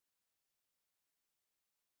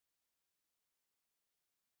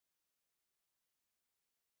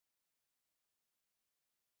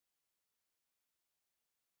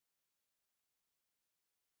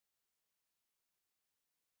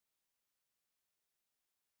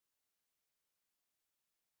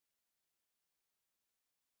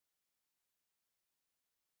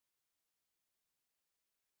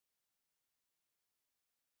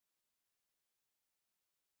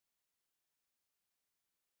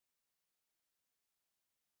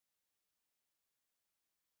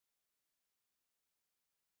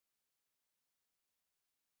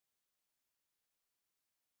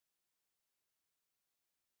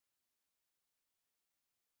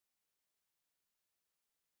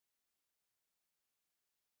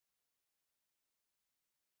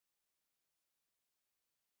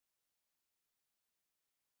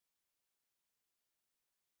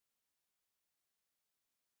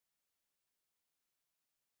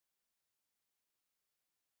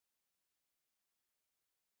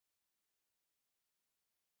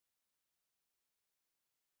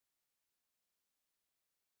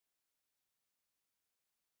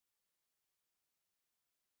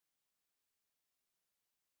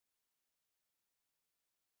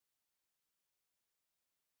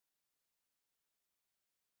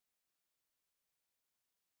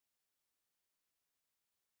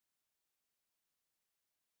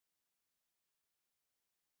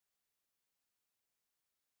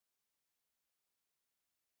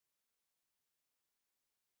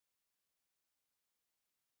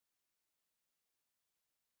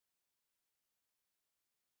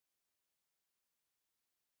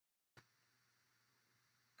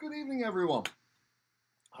Good evening, everyone.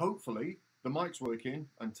 Hopefully, the mic's working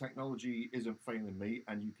and technology isn't failing me,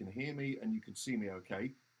 and you can hear me and you can see me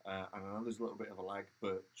okay. And I know there's a little bit of a lag,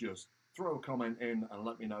 but just throw a comment in and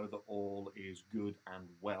let me know that all is good and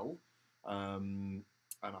well. And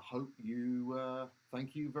I hope you,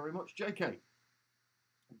 thank you very much, JK.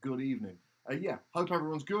 Good evening. Yeah, hope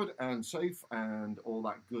everyone's good and safe and all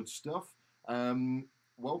that good stuff.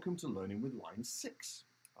 Welcome to Learning with Line 6.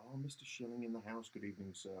 Oh, Mr. Shilling in the house. Good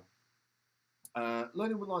evening, sir.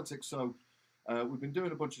 Learning with Line 6. So we've been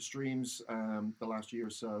doing a bunch of streams the last year or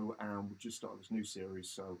so, and we've just started this new series.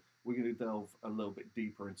 So we're going to delve a little bit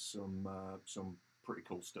deeper into some pretty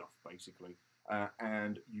cool stuff, basically.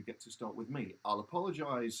 And you get to start with me. I'll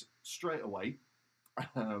apologise straight away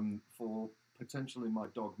for potentially my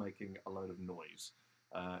dog making a load of noise.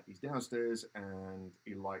 He's downstairs and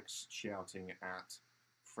he likes shouting at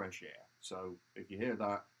fresh air. So if you hear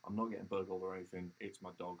that, I'm not getting burgled or anything. It's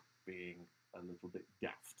my dog being a little bit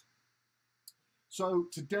daft. So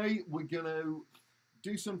today we're going to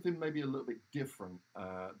do something maybe a little bit different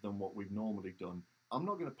than what we've normally done. I'm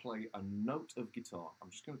not going to play a note of guitar.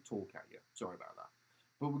 I'm just going to talk at you. Sorry about that.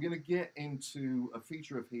 But we're going to get into a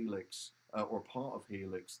feature of Helix, or a part of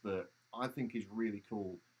Helix, that I think is really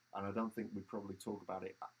cool. And I don't think we probably talk about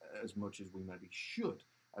it as much as we maybe should.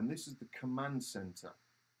 And this is the command center.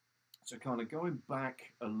 So kind of going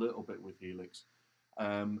back a little bit with Helix,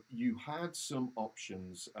 you had some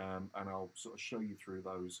options, and I'll sort of show you through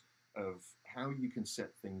those, of how you can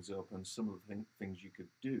set things up and some of the things you could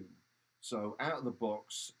do. So out of the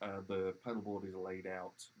box, the pedal board is laid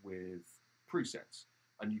out with presets,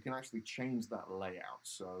 and you can actually change that layout.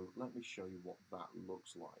 So let me show you what that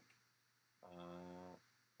looks like.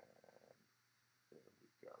 There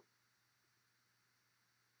we go.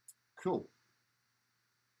 Cool.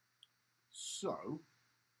 So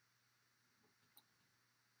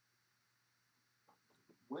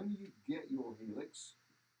when you get your Helix,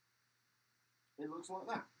 it looks like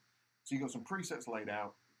that. So you've got some presets laid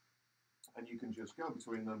out, and you can just go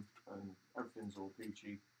between them, and everything's all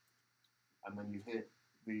peachy. And then you hit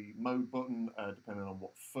the mode button, depending on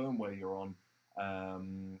what firmware you're on.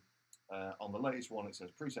 On the latest one, it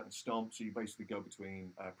says preset and stomp, so you basically go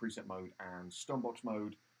between preset mode and stompbox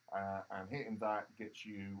mode, and hitting that gets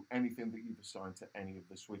you anything that you've assigned to any of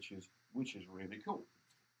the switches, which is really cool.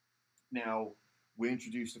 Now, we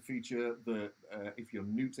introduced a feature that if you're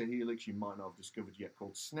new to Helix, you might not have discovered yet,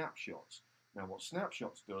 called snapshots. Now, what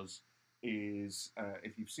snapshots does is,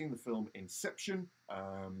 if you've seen the film Inception,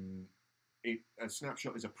 a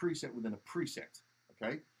snapshot is a preset within a preset,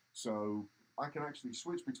 okay? So I can actually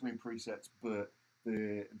switch between presets, but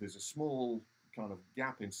there's a small kind of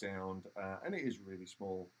gap in sound, and it is really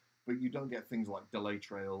small, but you don't get things like delay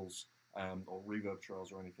trails or reverb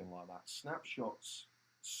trails or anything like that. Snapshots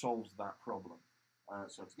solves that problem.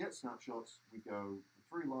 So to get snapshots, we go the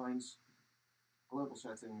 3 lines, global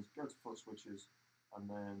settings, go to foot switches, and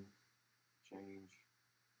then change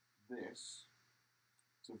this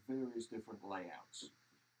to various different layouts,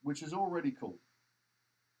 which is already cool.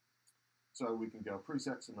 So we can go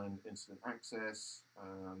presets and then instant access,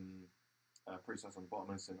 presets on the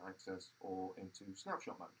bottom, instant access, or into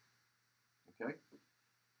snapshot mode. Okay.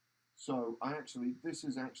 So this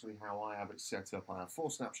is actually how I have it set up. I have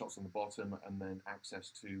 4 snapshots on the bottom and then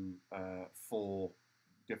access to 4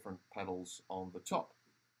 different pedals on the top.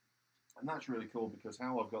 And that's really cool because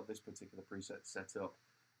how I've got this particular preset set up,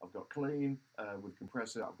 I've got clean with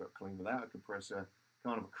compressor, I've got clean without a compressor,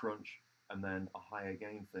 kind of a crunch, and then a higher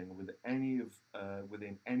gain thing. With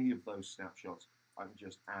within any of those snapshots, I can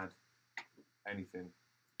just add anything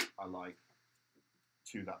I like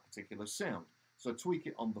to that particular sound. So tweak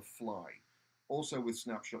it on the fly. Also with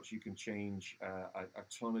snapshots, you can change a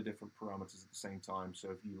ton of different parameters at the same time. So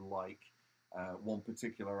if you like one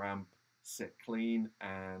particular amp set clean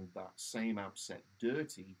and that same amp set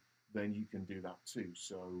dirty, then you can do that too.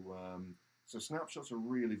 So so snapshots are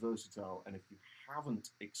really versatile, and if you haven't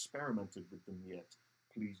experimented with them yet,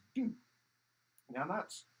 please do. Now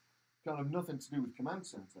that's kind of nothing to do with Command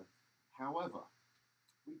Center. However,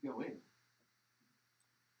 we go in.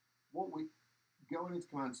 Going into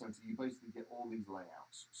Command Center, you basically get all these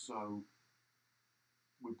layouts. So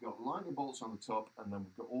we've got lightning bolts on the top, and then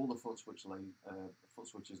we've got all the foot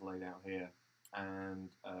switches laid out here, and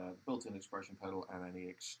built-in expression pedal and any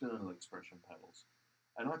external expression pedals.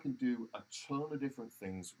 And I can do a ton of different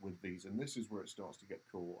things with these, and this is where it starts to get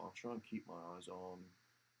cool. I'll try and keep my eyes on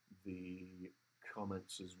the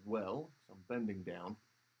comments as well. So I'm bending down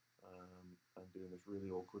and doing this really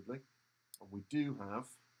awkwardly. And we do have,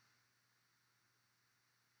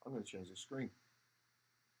 I'm going to change the screen.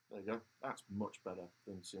 There you go. That's much better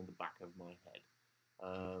than seeing the back of my head.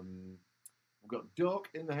 We've got Doc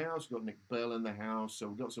in the house. We've got Nick Bell in the house. So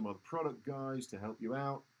we've got some other product guys to help you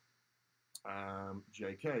out.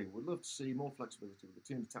 JK, would love to see more flexibility with the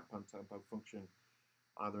Tunes tap pan tempo function,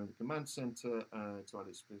 either in the command center to add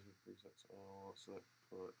its specific presets or select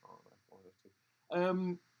put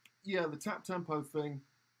on. Yeah, the tap tempo thing.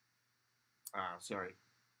 Sorry,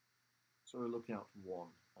 look out one.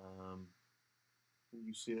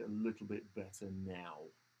 You see it a little bit better now.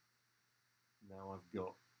 Now I've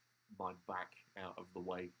got my back out of the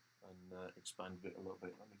way and expanded it a little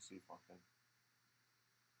bit. Let me see if I can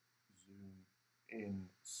zoom in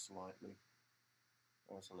slightly.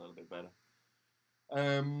 That's a little bit better.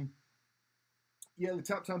 Yeah, the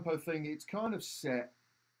tap tempo thing, it's kind of set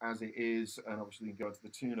as it is, and obviously you can go into the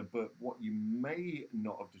tuner, but what you may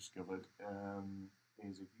not have discovered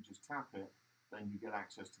is if you just tap it, then you get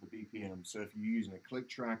access to the BPM. So if you're using a click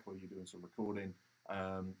track or you're doing some recording,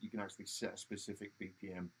 you can actually set a specific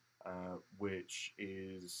BPM, which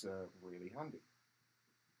is really handy.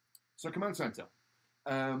 So Command Center.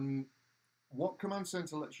 What Command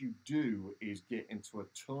Center lets you do is get into a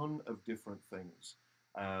ton of different things.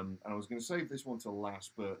 And I was going to save this one to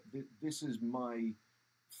last, but this is my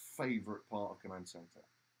favorite part of Command Center.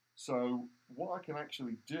 So what I can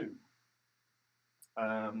actually do,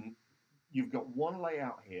 you've got one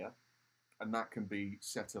layout here, and that can be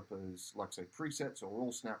set up as, like I say, presets or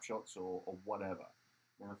all snapshots or whatever.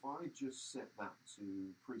 Now, if I just set that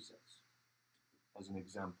to presets as an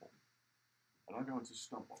example, and I go into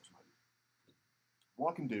Stompbox mode,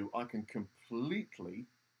 what I can do, I can completely,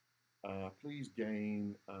 please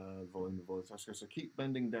gain volume of voice. So keep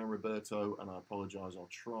bending down, Roberto, and I apologize. I'll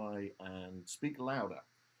try and speak louder.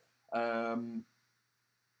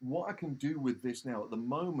 What I can do with this now, at the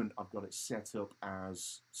moment, I've got it set up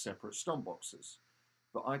as separate stomp boxes,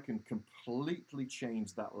 but I can completely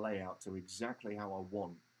change that layout to exactly how I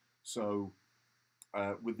want. So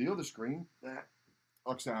with the other screen, like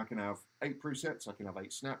I say, I can have 8 presets, I can have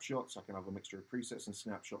 8 snapshots, I can have a mixture of presets and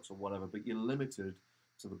snapshots or whatever, but you're limited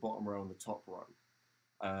to the bottom row and the top row.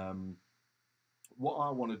 What I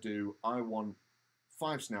want to do, I want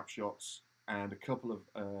 5 snapshots and a couple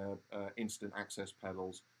of instant access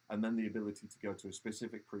pedals, and then the ability to go to a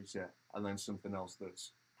specific preset and then something else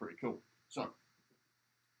that's pretty cool. So,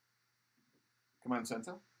 Command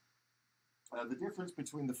Center. The difference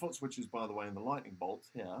between the foot switches, by the way, and the lightning bolts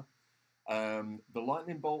here, the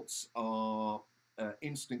lightning bolts are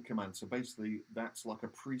instant command. So basically, that's like a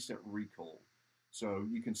preset recall. So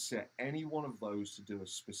you can set any one of those to do a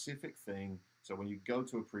specific thing. So when you go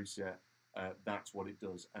to a preset, that's what it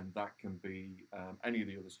does. And that can be any of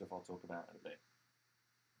the other stuff I'll talk about in a bit.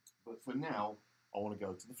 But for now, I want to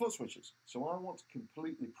go to the foot switches. So I want to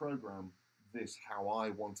completely program this how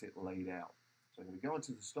I want it laid out. So I'm going to go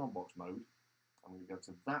into the Stompbox mode. I'm going to go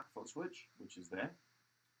to that foot switch, which is there.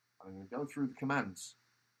 I'm going to go through the commands.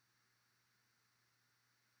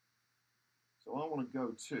 So I want to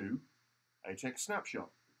go to HX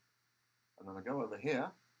snapshot. And then I go over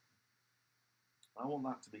here. I want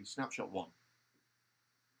that to be snapshot 1.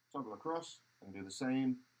 Toggle across and do the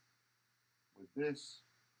same with this.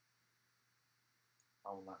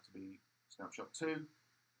 I want that to be snapshot 2.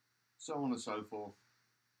 So on and so forth.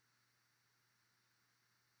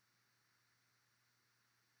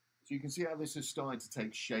 So you can see how this is starting to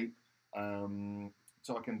take shape.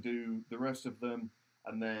 So I can do the rest of them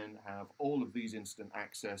and then have all of these instant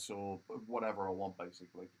access or whatever I want,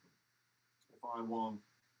 basically. If I want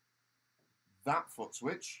that foot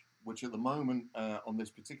switch, which at the moment on this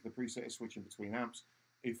particular preset is switching between amps,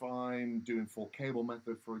 if I'm doing full cable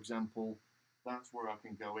method, for example, that's where I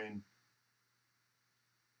can go in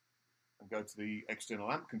and go to the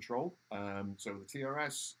external amp control. So with the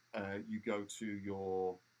TRS, you go to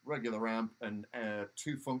your regular amp, and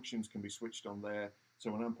 2 functions can be switched on there.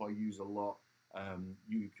 So an amp I use a lot,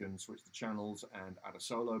 you can switch the channels and add a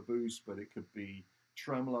solo boost, but it could be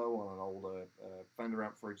tremolo on an older Fender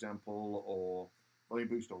amp, for example, or volume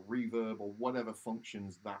boost or reverb or whatever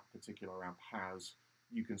functions that particular amp has.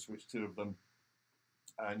 You can switch 2 of them,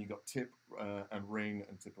 and you've got tip and ring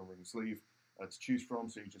and tip and ring sleeve to choose from.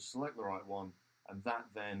 So you just select the right one, and that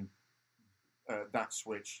then that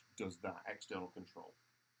switch does that external control.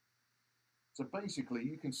 So basically,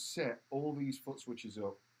 you can set all these foot switches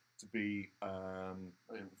up to be,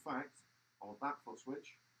 in fact, I want that foot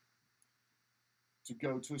switch to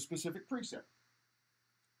go to a specific preset.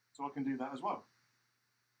 So I can do that as well.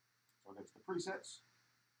 So I go to the presets.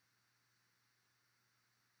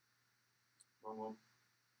 Wrong one.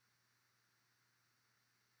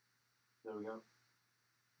 There we go.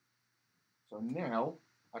 So now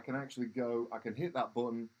I can actually go, I can hit that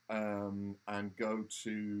button and go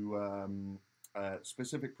to a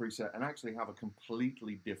specific preset and actually have a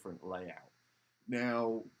completely different layout.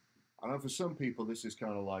 Now, I know for some people this is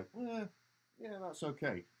kind of like, yeah, that's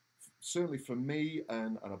okay. Certainly for me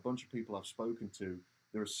and a bunch of people I've spoken to,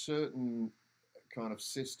 there are certain kind of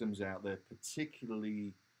systems out there,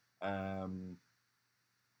 particularly um,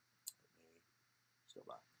 stop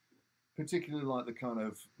that. Particularly like the kind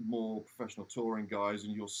of more professional touring guys,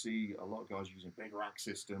 and you'll see a lot of guys using big rack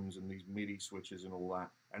systems and these MIDI switches and all that,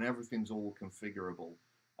 and everything's all configurable.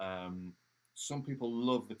 Some people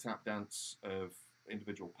love the tap dance of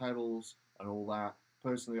individual pedals and all that.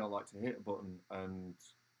 Personally, I like to hit a button and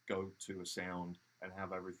go to a sound and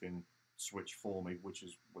have everything switch for me, which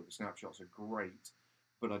is where the snapshots are great,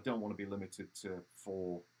 but I don't want to be limited to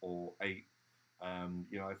 4 or 8.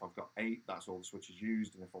 You know, if I've got 8, that's all the switches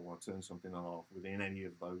used, and if I want to turn something on or off within any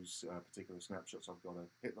of those particular snapshots, I've got to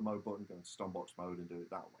hit the mode button, go into Stombox mode, and do it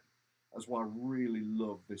that way. That's why I really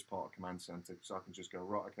love this part of Command Center, because I can just go,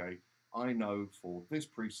 right, okay, I know for this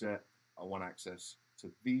preset, I want access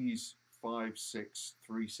to these 5, 6,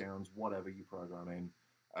 3 sounds, whatever you program in,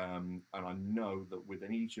 and I know that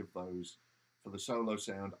within each of those, for the solo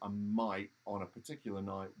sound, I might, on a particular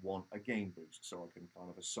night, want a gain boost, so I can kind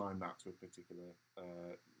of assign that to a particular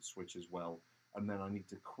switch as well. And then I need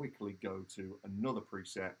to quickly go to another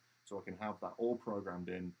preset, so I can have that all programmed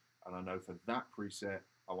in, and I know for that preset,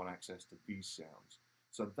 I want access to these sounds.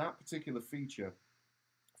 So that particular feature,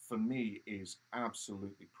 for me, is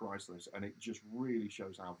absolutely priceless, and it just really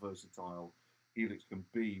shows how versatile Helix can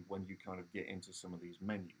be when you kind of get into some of these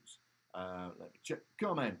menus. Let me check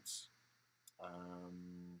comments.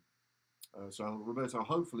 So Roberto,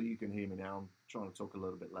 hopefully you can hear me now. I'm trying to talk a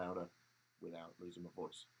little bit louder without losing my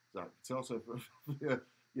voice. Zach, it's also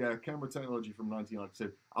yeah, camera technology from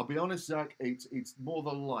 1992. I'll be honest, Zach, it's more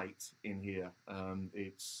the light in here.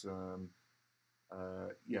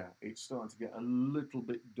 Yeah, it's starting to get a little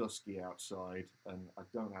bit dusky outside, and I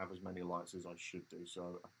don't have as many lights as I should do.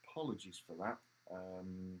 So apologies for that.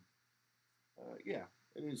 Yeah,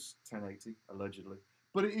 it is 1080 allegedly.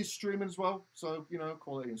 But it is streaming as well, so, you know,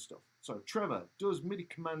 quality and stuff. So, Trevor, does MIDI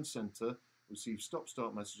Command Center receive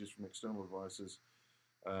stop-start messages from external devices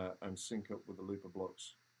and sync up with the looper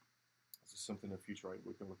blocks? This is something in future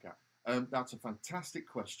we can look at. That's a fantastic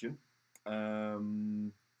question.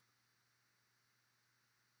 The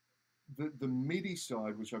MIDI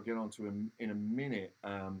side, which I'll get onto in a minute,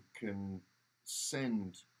 can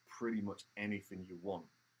send pretty much anything you want.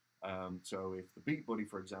 So if the Beat Buddy,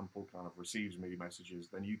 for example, kind of receives MIDI messages,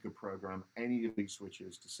 then you could program any of these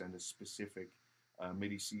switches to send a specific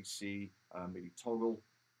MIDI CC, MIDI toggle.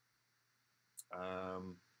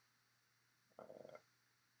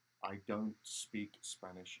 I don't speak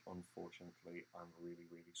Spanish, unfortunately. I'm really,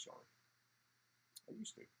 really sorry. I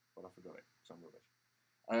used to, but I forgot it, because I'm rubbish.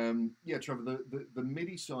 Yeah, Trevor, the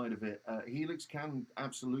MIDI side of it, Helix can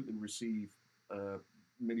absolutely receive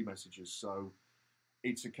MIDI messages, so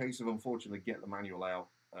it's a case of, unfortunately, get the manual out.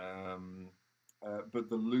 But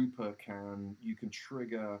the looper you can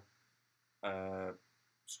trigger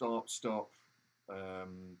start, stop,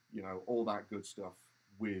 you know, all that good stuff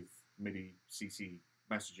with MIDI CC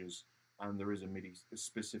messages, and there is a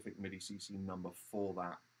specific MIDI CC number for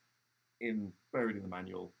that buried in the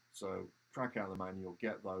manual. So crack out the manual,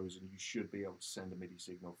 get those, and you should be able to send a MIDI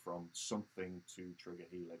signal from something to trigger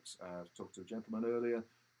Helix. I talked to a gentleman earlier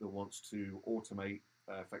that wants to automate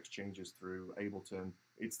effects changes through Ableton.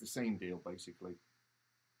 It's the same deal, basically.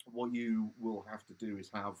 What you will have to do is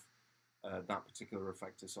have that particular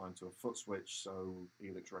effect assigned to a foot switch, so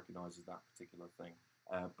Helix recognizes that particular thing.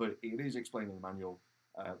 But it is explained in the manual.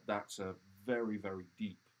 That's a very, very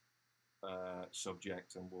deep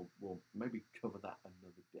subject, and we'll maybe cover that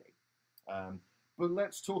another day. But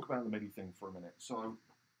let's talk about the MIDI thing for a minute. So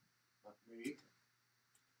let me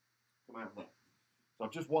come out there. So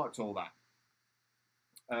I've just wiped all that.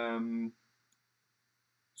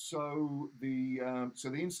 So the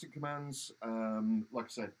instant commands, like I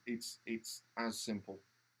said, it's as simple.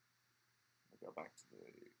 I'll go back to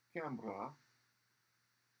the camera.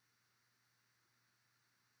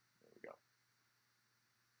 There we go.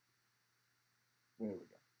 There we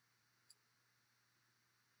go.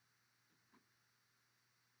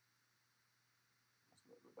 That's a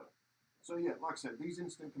little bit better. So yeah, like I said, these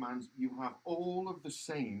instant commands, you have all of the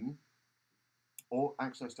same, or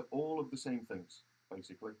access to all of the same things,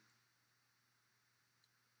 basically.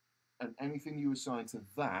 And anything you assign to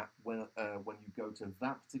that, when you go to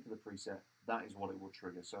that particular preset, that is what it will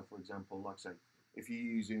trigger. So for example, like I say, if you're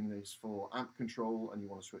using this for amp control and you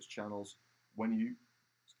want to switch channels, when you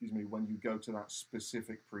excuse me, when you go to that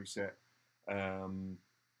specific preset,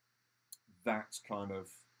 that's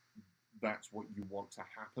what you want to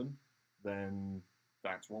happen, then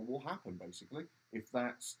that's what will happen basically. If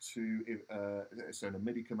that's so in a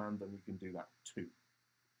MIDI command, then you can do that too.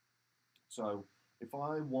 So if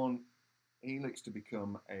I want Helix to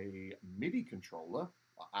become a MIDI controller,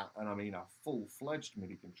 and I mean a full-fledged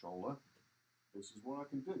MIDI controller, this is what I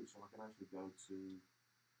can do. So I can actually go to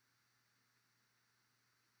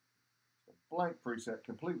a blank preset,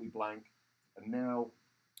 completely blank, and now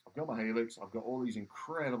I've got my Helix, I've got all these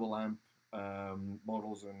incredible amp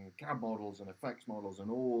models and cab models and effects models and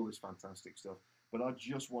all this fantastic stuff, but I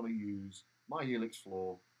just want to use my Helix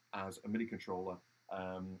floor as a MIDI controller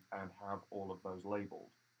and have all of those labeled.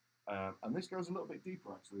 And this goes a little bit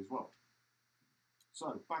deeper actually as well.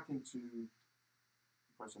 So back into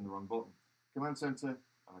pressing the wrong button. Command center, and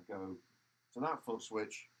I go to that foot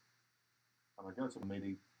switch, and I go to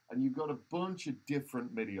MIDI, and you've got a bunch of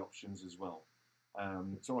different MIDI options as well.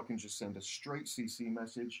 So I can just send a straight CC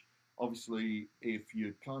message. Obviously, if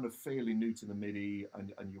you're kind of fairly new to the MIDI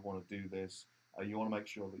and you want to do this, you want to make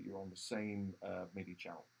sure that you're on the same MIDI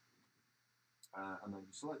channel. And then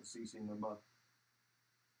you select the CC number.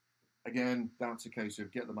 Again, that's a case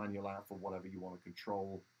of get the manual out for whatever you want to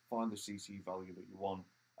control, find the CC value that you want.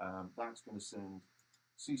 That's going to send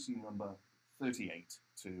CC number 38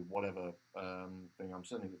 to whatever thing I'm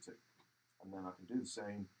sending it to. And then I can do the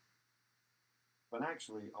same. But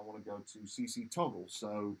actually, I want to go to CC toggle.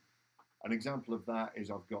 So an example of that is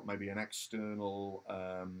I've got maybe an external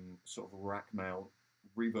sort of rack mount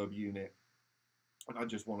reverb unit, and I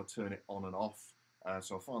just want to turn it on and off.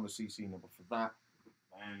 So I'll find the CC number for that,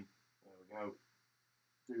 and there we go.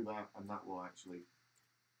 Do that, and that will actually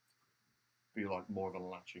be like more of a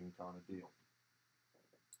latching kind of deal.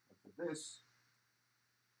 And for this,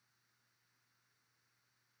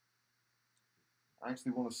 I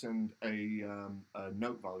actually want to send a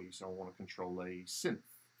note value, so I want to control a synth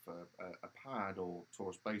for a pad or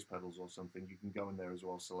Taurus bass pedals or something. You can go in there as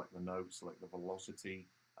well, select the note, select the velocity,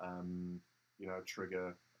 you know,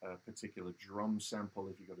 trigger a particular drum sample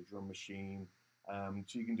if you've got a drum machine.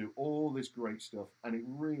 So you can do all this great stuff, and it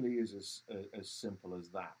really is as simple as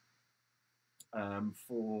that.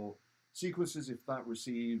 For sequencers, if that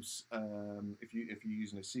receives, if you're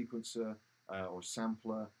using a sequencer or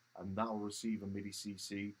sampler, and that will receive a MIDI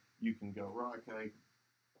CC, you can go, right, okay,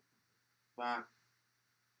 that,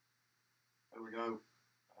 there we go,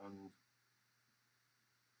 and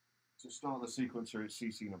to start the sequencer at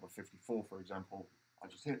CC number 54, for example, I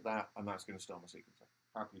just hit that, and that's going to start my sequencer.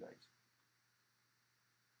 Happy days.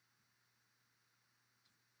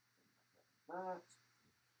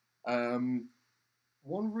 That.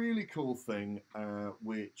 One really cool thing,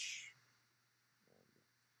 which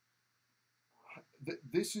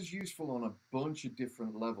this is useful on a bunch of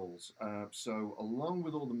different levels. So along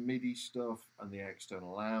with all the MIDI stuff and the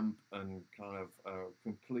external amp and kind of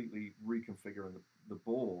completely reconfiguring the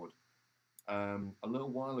board, a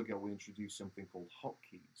little while ago we introduced something called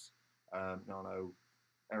Hotkeys. Now I know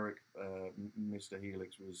Eric, Mr.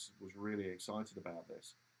 Helix, was really excited about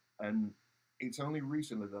this, and it's only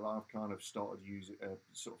recently that I've kind of started using,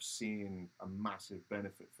 sort of seeing a massive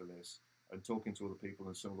benefit for this, and talking to other people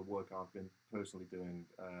and some of the work I've been personally doing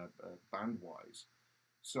band-wise.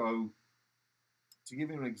 So, to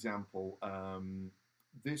give you an example,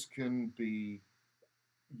 this can be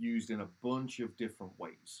used in a bunch of different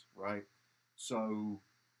ways, right? So,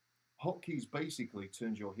 Hotkeys basically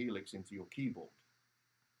turns your Helix into your keyboard,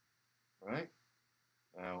 right?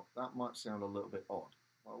 Now, that might sound a little bit odd.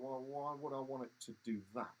 Well, why would I want it to do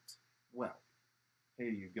that? Well,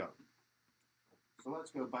 here you go. So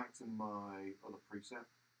let's go back to my other preset.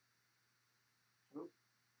 Oh.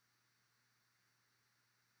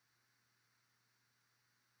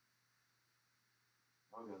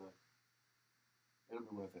 I'll go there. It'll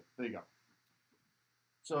be worth it. There you go.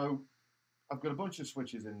 So I've got a bunch of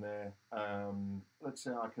switches in there. Let's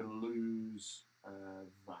say I can lose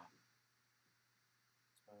that.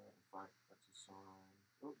 In fact, let's assign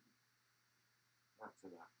that to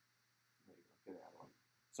that. There you go. Get it out of the way.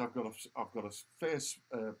 So I've got a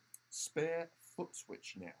spare foot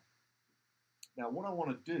switch now. Now, what I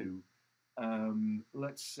want to do,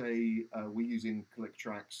 let's say we're using click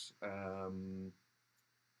tracks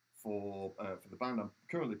for the band I'm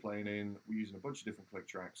currently playing in. We're using a bunch of different click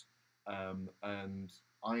tracks, and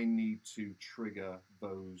I need to trigger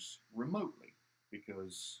those remotely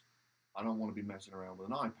because I don't want to be messing around with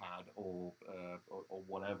an iPad or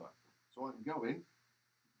whatever. So I can go in,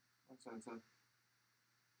 let's enter,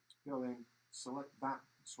 go in, select that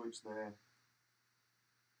switch there,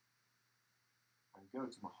 and go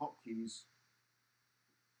to my hotkeys.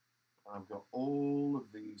 I've got all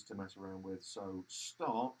of these to mess around with. So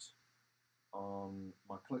start on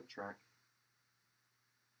my click track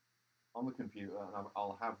on the computer, and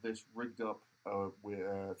I'll have this rigged up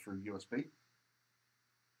through USB.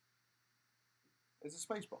 It's a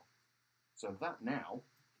spacebar. So that now,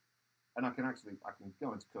 and I can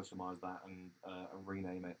go into customize that and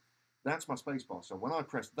rename it. That's my spacebar. So when I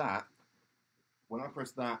press that,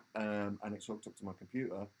 and it's hooked up to my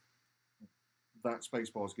computer, that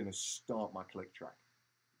spacebar is going to start my click track.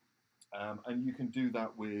 And you can do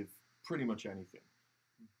that with pretty much anything.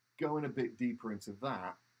 Going a bit deeper into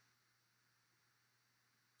that,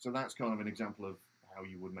 so that's kind of an example of how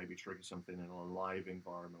you would maybe trigger something in a live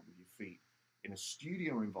environment with your feet. In a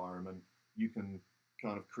studio environment, you can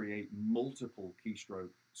kind of create multiple keystroke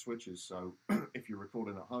switches. So if you're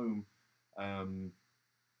recording at home,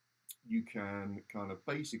 you can kind of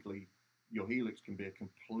basically, your Helix can be a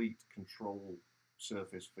complete control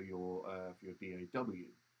surface for your DAW.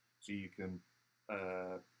 So you can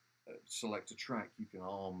select a track, you can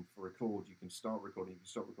arm for record, you can start recording, you can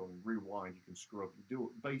stop recording, rewind, you can scrub, you do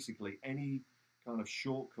it. Basically any kind of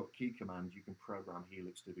shortcut key command you can program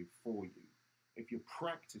Helix to do for you. If you're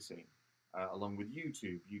practicing along with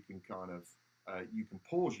YouTube, you can kind of you can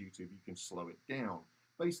pause YouTube, you can slow it down.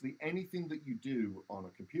 Basically anything that you do on a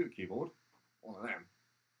computer keyboard, one of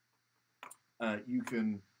them, you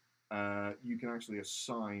can actually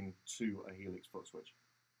assign to a Helix foot switch,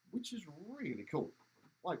 which is really cool.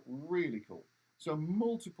 Like really cool. So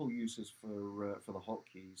multiple uses for the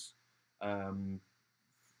hotkeys,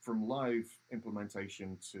 from live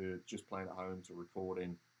implementation to just playing at home to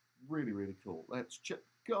recording. Really, really cool. Let's check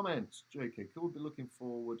comments. JK, could we be looking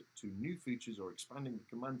forward to new features or expanding the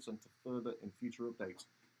command center further in future updates?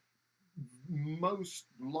 Most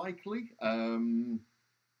likely.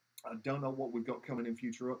 I don't know what we've got coming in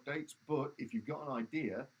future updates, but if you've got an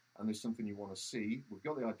idea and there's something you want to see, we've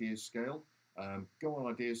got the ideas scale. Go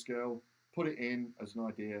on idea scale, put it in as an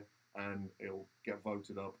idea, and it'll get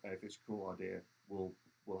voted up. If it's a cool idea, we'll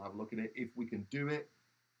have a look at it. If we can do it,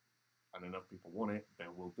 and enough people want it, then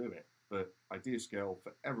we'll do it. But idea scale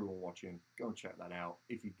for everyone watching, go and check that out.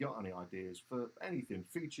 If you've got any ideas for anything,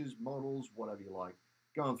 features, models, whatever you like,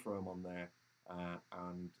 go and throw them on there,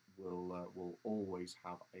 and we'll always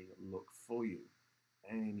have a look for you.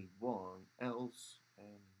 Anyone else?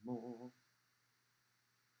 Any more?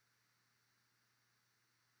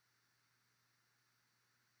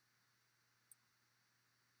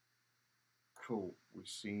 Cool, we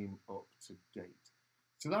seem up to date.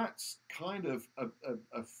 So that's kind of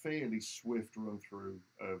a fairly swift run through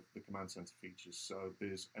of the command center features. So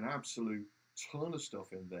there's an absolute ton of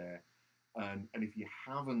stuff in there, and if you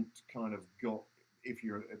haven't kind of got, if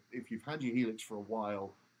you've had your Helix for a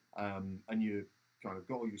while, and you kind of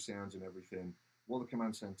got all your sounds and everything, what the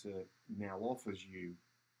command center now offers you,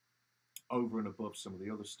 over and above some of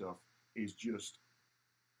the other stuff, is just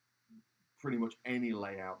pretty much any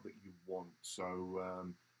layout that you want.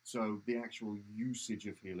 So the actual usage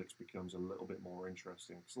of Helix becomes a little bit more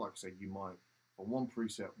interesting. Because like I say, you might, for one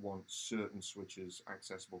preset, want certain switches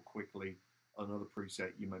accessible quickly. Another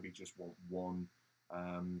preset, you maybe just want one.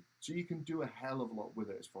 So you can do a hell of a lot with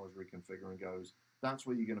it as far as reconfiguring goes. That's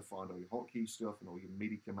where you're going to find all your hotkey stuff and all your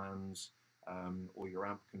MIDI commands, all your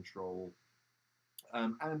amp control,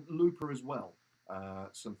 and looper as well.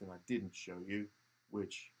 Something I didn't show you,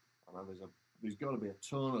 which I know there's got to be a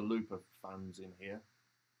ton of looper fans in here.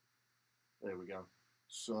 There we go.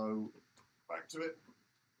 So back to it.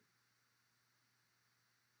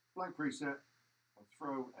 Blank preset. I'll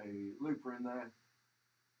throw a looper in there.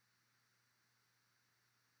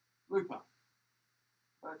 Looper.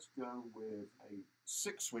 Let's go with a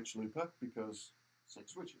 6-switch looper because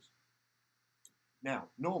 6 switches. Now,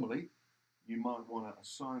 normally you might want to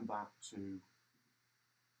assign that to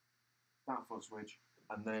that foot switch,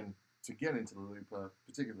 and then to get into the looper,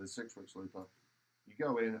 particularly the 6-switch looper, you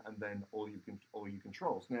go in and then all your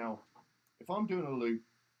controls. Now, if I'm doing a loop,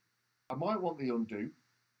 I might want the undo.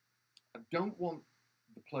 I don't want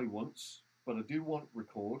the play once, but I do want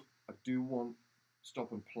record. I do want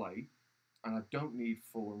stop and play, and I don't need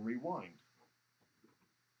full and rewind.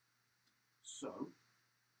 So,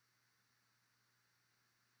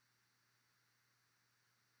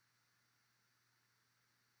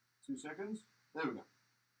 two seconds. There we go.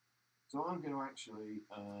 So I'm going to actually,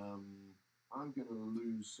 I'm going to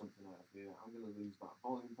lose something out of here. I'm going to lose that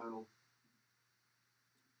volume pedal.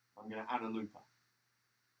 I'm going to add a looper.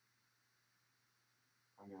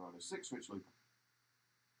 I'm going to add a 6-switch looper.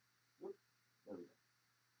 Oop, there we go.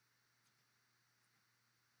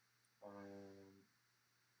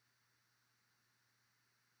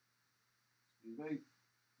 be.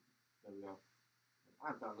 There we go.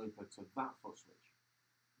 Add that looper to that foot switch.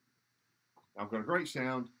 Now I've got a great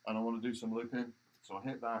sound and I want to do some looping, so I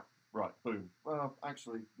hit that, right, boom. Well,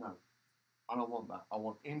 actually, no, I don't want that. I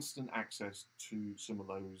want instant access to some of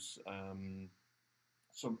those,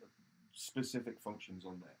 some specific functions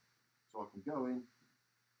on there. So I can go in,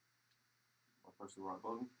 I press the right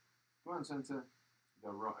button, command center, go,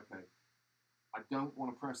 right, okay. I don't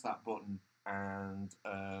want to press that button and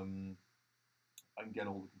get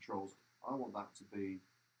all the controls. I want that to be,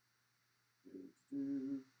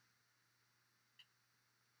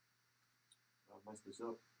 I've messed this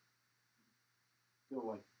up. Go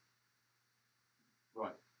away.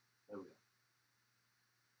 Right, there we go.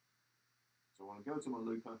 So I want to go to my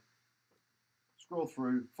looper, scroll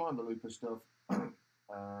through, find the looper stuff.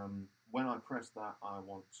 When I press that, I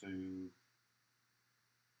want to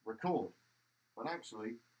record. But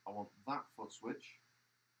actually, I want that foot switch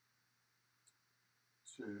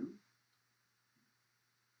to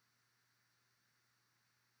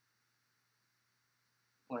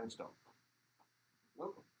play and stop.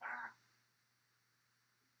 Oh.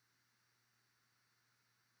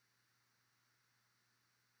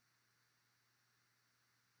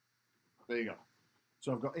 There you go.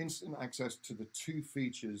 So I've got instant access to the two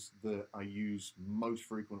features that I use most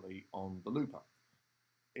frequently on the looper,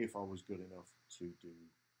 if I was good enough to do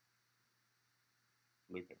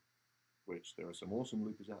looping, which there are some awesome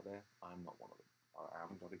loopers out there. I'm not one of them. I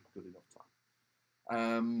haven't got a good enough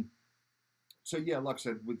time. So yeah, like I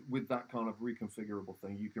said, with that kind of reconfigurable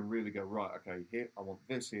thing, you can really go, right, okay, here, I want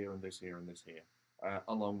this here and this here and this here,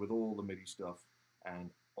 along with all the MIDI stuff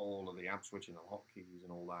and all of the amp switching and hotkeys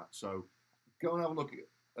and all that. So go and have a look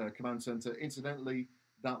at Command Center. Incidentally,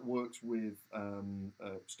 that works with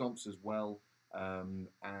stomps as well, and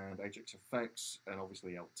HX effects, and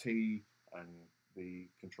obviously LT, and the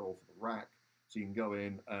control for the rack. So you can go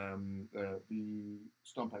in, the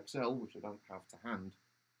Stomp XL, which I don't have to hand.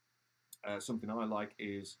 Something I like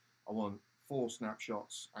is I want 4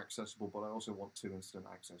 snapshots accessible, but I also want 2 instant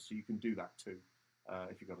access. So you can do that too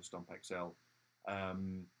if you've got a Stomp XL.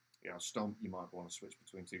 Stomp, you might want to switch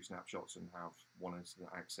between 2 snapshots and have 1 instant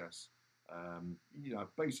access.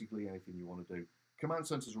 Basically anything you want to do. Command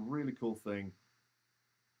Center is a really cool thing.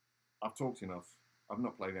 I've talked enough. I've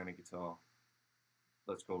not played any guitar.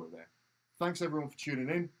 Let's call it there. Thanks everyone for tuning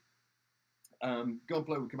in. Go and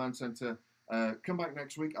play with Command Center. Come back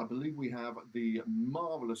next week. I believe we have the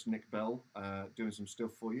marvelous Nick Bell doing some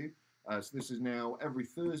stuff for you. So this is now every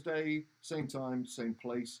Thursday, same time, same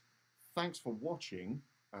place. Thanks for watching,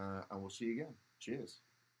 and we'll see you again. Cheers.